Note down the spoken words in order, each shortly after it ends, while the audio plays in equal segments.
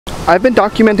I've been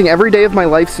documenting every day of my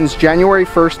life since January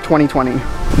 1st, 2020.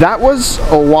 That was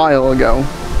a while ago.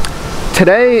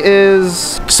 Today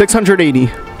is 680.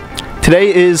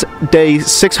 Today is day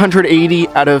 680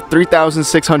 out of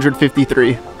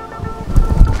 3,653.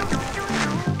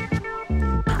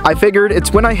 I figured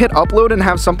it's when I hit upload and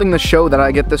have something to show that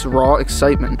I get this raw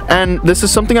excitement. And this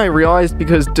is something I realized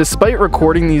because despite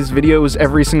recording these videos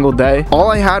every single day,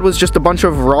 all I had was just a bunch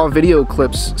of raw video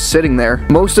clips sitting there.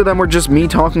 Most of them were just me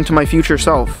talking to my future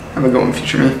self. Have a good one,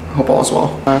 future me. Hope all is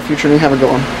well. Future me, have a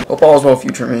good one. Hope all is well,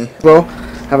 future me. Well,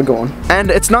 have a good one. And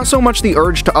it's not so much the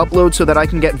urge to upload so that I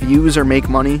can get views or make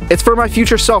money. It's for my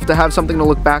future self to have something to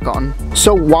look back on.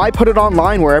 So why put it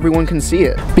online where everyone can see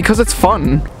it? Because it's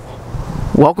fun.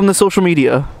 Welcome to social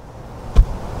media.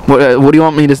 What do you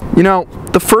want me to... You know,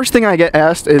 the first thing I get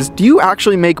asked is, do you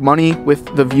actually make money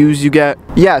with the views you get?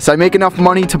 Yes, I make enough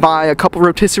money to buy a couple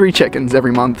rotisserie chickens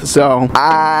every month, so...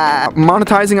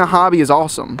 monetizing a hobby is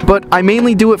awesome. But I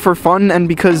mainly do it for fun and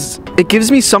because it gives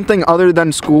me something other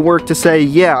than schoolwork to say,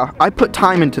 yeah, I put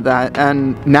time into that,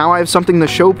 and now I have something to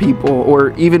show people,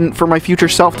 or even for my future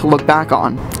self to look back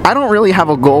on. I don't really have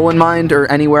a goal in mind or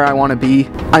anywhere I want to be.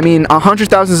 I mean,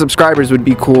 100,000 subscribers would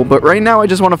be cool, but right now I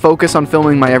just want to focus on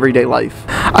filming my everyday life.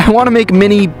 I want to make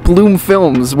mini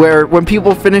Bloomfilms where when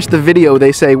people finish the video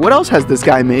they say, what else has this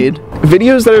guy made?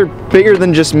 Videos that are bigger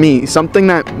than just me, something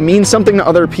that means something to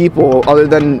other people other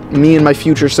than me and my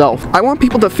future self. I want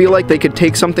people to feel like they could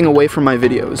take something away from my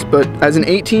videos, but as an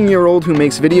 18-year-old who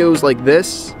makes videos like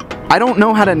this, I don't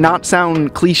know how to not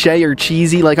sound cliche or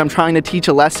cheesy like I'm trying to teach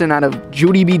a lesson out of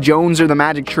Judy B. Jones or the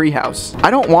Magic Treehouse.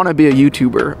 I don't want to be a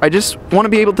YouTuber. I just want to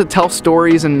be able to tell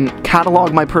stories and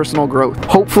catalog my personal growth,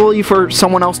 hopefully for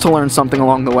someone else to learn something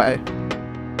along the way.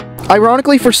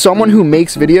 Ironically, for someone who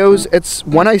makes videos, it's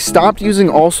when I stopped using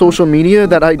all social media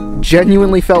that I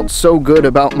genuinely felt so good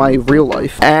about my real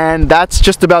life. And that's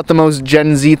just about the most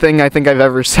Gen Z thing I think I've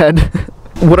ever said.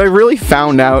 What I really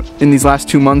found out in these last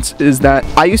 2 months is that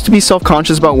I used to be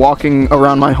self-conscious about walking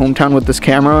around my hometown with this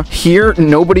camera. Here,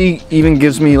 nobody even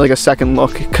gives me like a second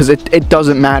look because it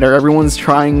doesn't matter. Everyone's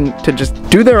trying to just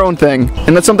do their own thing.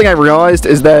 And that's something I realized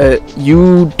is that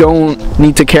you don't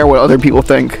need to care what other people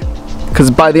think.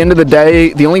 Because by the end of the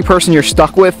day, the only person you're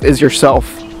stuck with is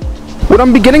yourself. What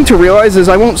I'm beginning to realize is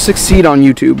I won't succeed on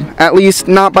YouTube, at least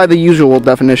not by the usual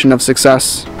definition of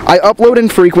success. I upload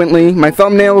infrequently, my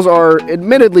thumbnails are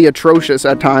admittedly atrocious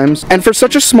at times, and for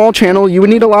such a small channel you would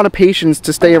need a lot of patience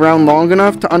to stay around long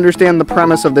enough to understand the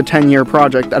premise of the 10-year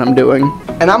project that I'm doing.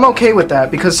 And I'm okay with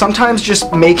that, because sometimes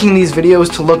just making these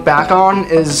videos to look back on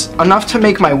is enough to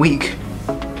make my week.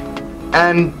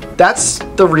 And that's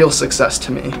the real success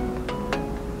to me.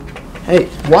 Hey,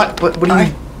 what are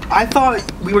you... I thought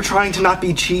we were trying to not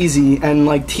be cheesy and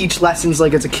like teach lessons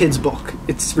like it's a kid's book.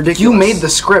 It's ridiculous. You made the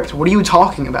script. What are you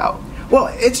talking about? Well,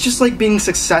 it's just like being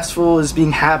successful is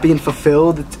being happy and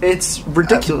fulfilled. It's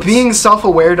ridiculous. Being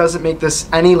self-aware doesn't make this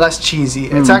any less cheesy.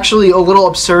 It's actually a little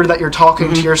absurd that you're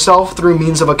talking to yourself through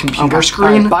means of a computer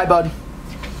screen. Right, bye, bud.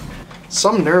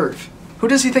 Some nerve. Who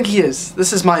does he think he is?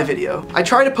 This is my video. I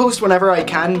try to post whenever I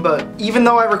can, but even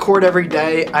though I record every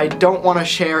day, I don't want to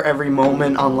share every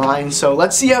moment online, so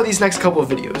let's see how these next couple of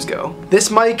videos go. This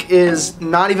mic is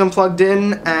not even plugged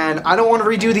in, and I don't want to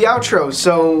redo the outro,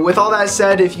 so with all that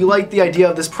said, if you like the idea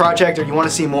of this project or you want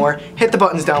to see more, hit the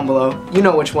buttons down below. You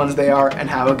know which ones they are, and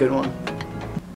have a good one.